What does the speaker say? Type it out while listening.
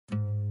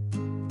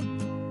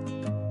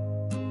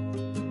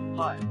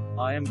Hi,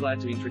 I am glad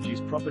to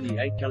introduce property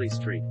 8 Kelly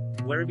Street,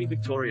 Werribee,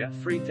 Victoria,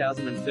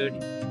 3030.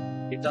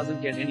 It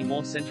doesn't get any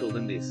more central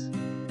than this.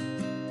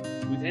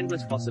 With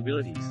endless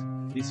possibilities,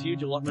 this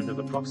huge allotment of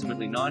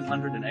approximately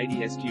 980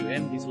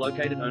 sqm is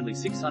located only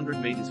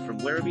 600 metres from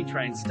Werribee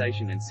train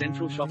station and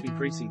central shopping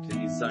precinct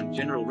and is zoned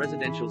General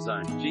Residential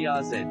Zone,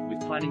 GRZ,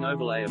 with planning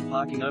overlay of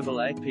parking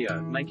overlay,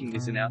 PO, making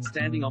this an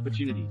outstanding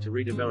opportunity to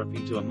redevelop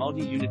into a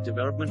multi-unit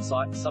development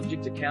site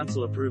subject to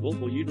council approval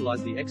or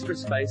utilise the extra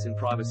space and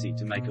privacy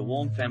to make a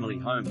warm family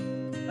home.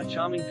 A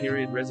charming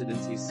period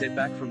residence is set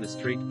back from the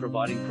street,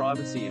 providing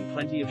privacy and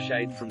plenty of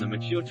shade from the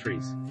mature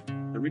trees.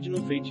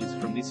 Original features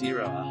from this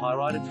era are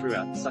highlighted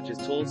throughout, such as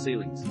tall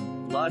ceilings,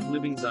 large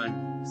living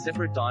zone,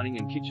 separate dining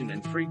and kitchen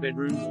and 3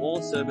 bedrooms, all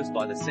serviced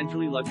by the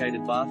centrally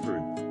located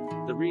bathroom.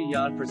 The rear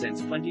yard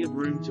presents plenty of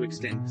room to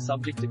extend,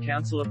 subject to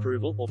council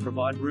approval, or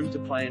provide room to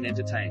play and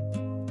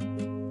entertain.